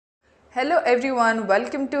Hello everyone,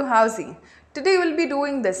 welcome to Housing. Today we'll be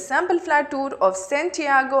doing the sample flat tour of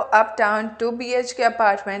Santiago Uptown 2 BHK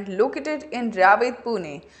apartment located in Ravet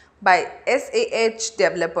Pune by SAH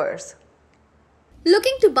Developers.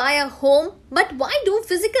 Looking to buy a home, but why do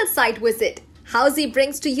physical site visit? Housey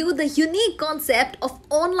brings to you the unique concept of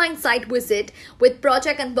online site visit with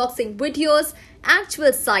project unboxing videos,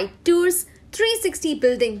 actual site tours, 360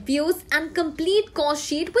 building views and complete cost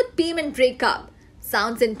sheet with payment breakup.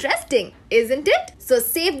 Sounds interesting, isn't it? So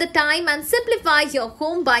save the time and simplify your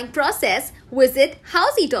home buying process. Visit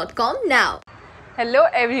housey.com now. Hello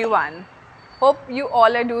everyone. Hope you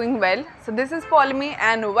all are doing well. So this is Paulimi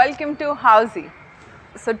and welcome to Housey.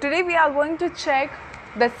 So today we are going to check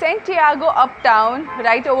the Santiago Uptown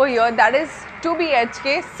right over here, that is 2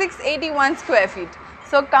 BHK 681 square feet.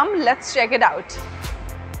 So come, let's check it out.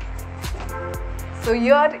 So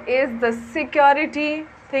here is the security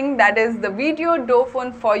thing, that is the video door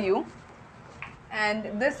phone for you,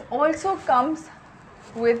 and this also comes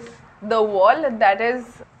with the wall, that is,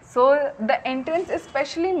 so the entrance is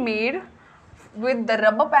specially made with the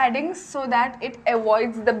rubber padding so that it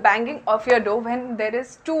avoids the banging of your door when there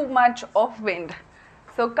is too much of wind.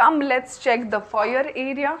 So come, let's check the foyer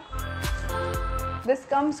area. This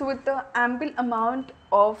comes with the ample amount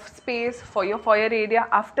of space for your foyer area.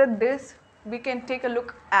 After this, we can take a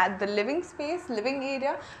look at the living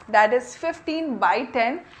area, that is 15 by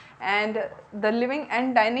 10, and the living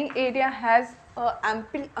and dining area has an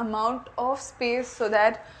ample amount of space so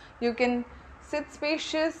that you can sit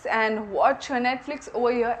spacious and watch your Netflix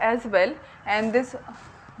over here as well. And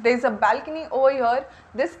there's a balcony over here.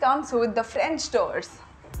 This comes with the French doors.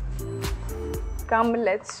 Come,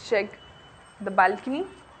 let's check the balcony.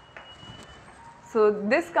 So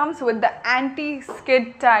this comes with the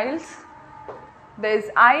anti-skid tiles. There's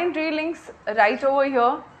iron railings right over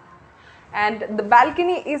here, and the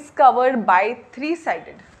balcony is covered by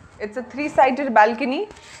three-sided. It's a three-sided balcony,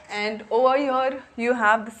 and over here you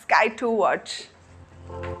have the sky to watch.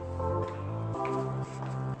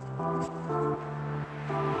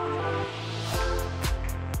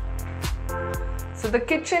 So the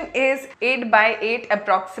kitchen is 8 by 8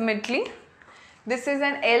 approximately. This is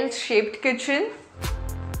an L-shaped kitchen.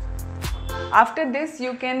 After this,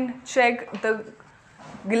 you can check the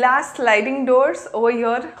glass sliding doors over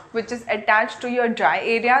here, which is attached to your dry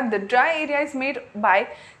area. The dry area is made by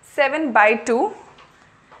 7 by 2,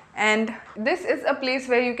 and this is a place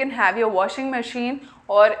where you can have your washing machine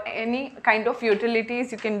or any kind of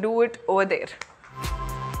utilities. You can do it over there.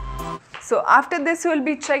 So after this, we'll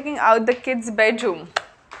be checking out the kids' bedroom.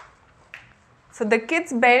 So the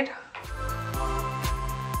kids' bed.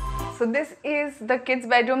 So this is the kids'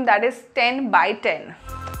 bedroom, that is 10 by 10.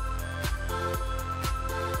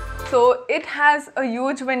 So it has a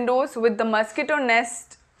huge windows with the mosquito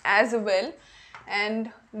nest as well,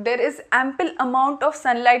 and there is ample amount of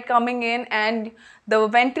sunlight coming in and the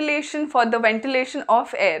ventilation for the ventilation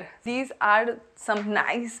of air. These are some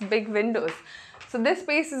nice big windows. So this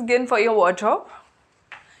space is given for your wardrobe.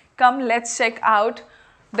 Come, let's check out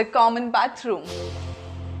the common bathroom.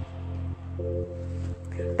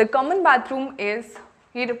 The common bathroom is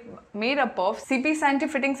made up of CP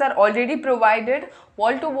sanitary fittings are already provided.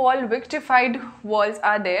 Wall-to-wall Vetrified walls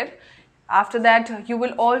are there. After that, you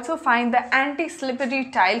will also find the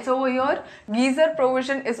anti-slippery tiles over here. Geyser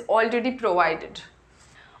provision is already provided.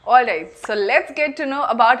 Alright, so let's get to know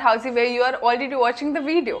about Housey, where you are already watching the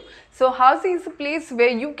video. So Housey is a place where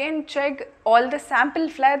you can check all the sample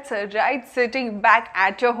flats right sitting back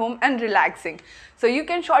at your home and relaxing. So you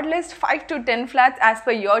can shortlist 5 to 10 flats as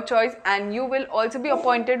per your choice, and you will also be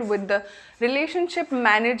appointed with the relationship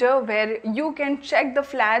manager where you can check the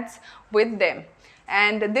flats with them.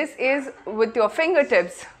 And this is with your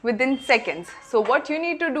fingertips within seconds. So what you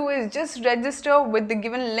need to do is just register with the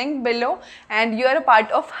given link below, and you are a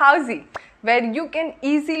part of Housey, where you can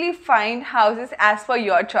easily find houses as per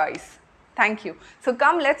your choice. Thank you. So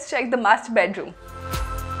come, let's check the master bedroom.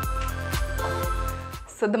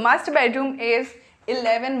 So the master bedroom is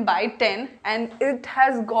 11 by 10, and it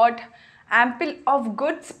has got ample of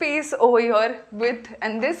good space over here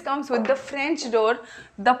and this comes with the French door.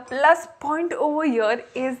 The plus point over here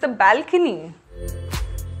is the balcony.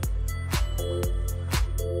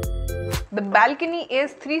 The balcony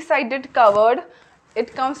is three-sided covered.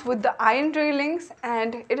 It comes with the iron railings,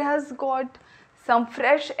 and it has got some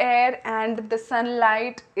fresh air, and the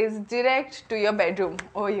sunlight is direct to your bedroom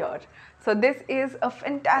over here. So this is a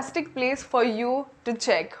fantastic place for you to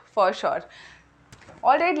check for sure.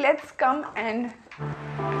 Alright, let's come and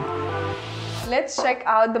let's check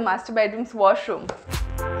out the master bedroom's washroom.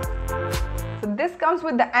 So this comes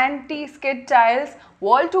with the anti-skid tiles,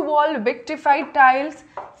 wall-to-wall Vetrified tiles.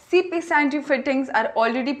 CP Santi fittings are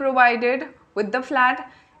already provided with the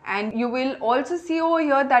flat, and you will also see over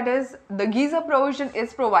here that is the geyser provision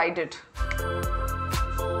is provided.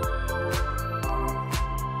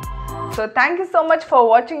 So thank you so much for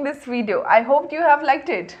watching this video. I hope you have liked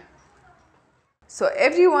it. So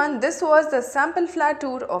everyone, this was the sample flat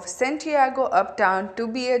tour of Santiago Uptown 2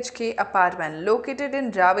 BHK apartment located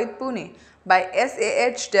in Ravet, Pune by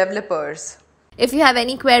SAH Developers. If you have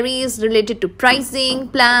any queries related to pricing,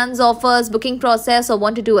 plans, offers, booking process, or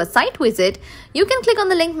want to do a site visit, you can click on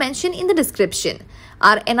the link mentioned in the description.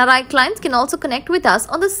 Our NRI clients can also connect with us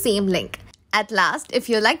on the same link. At last, if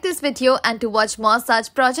you like this video and to watch more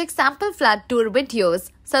such project sample flat tour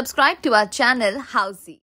videos, subscribe to our channel Housey.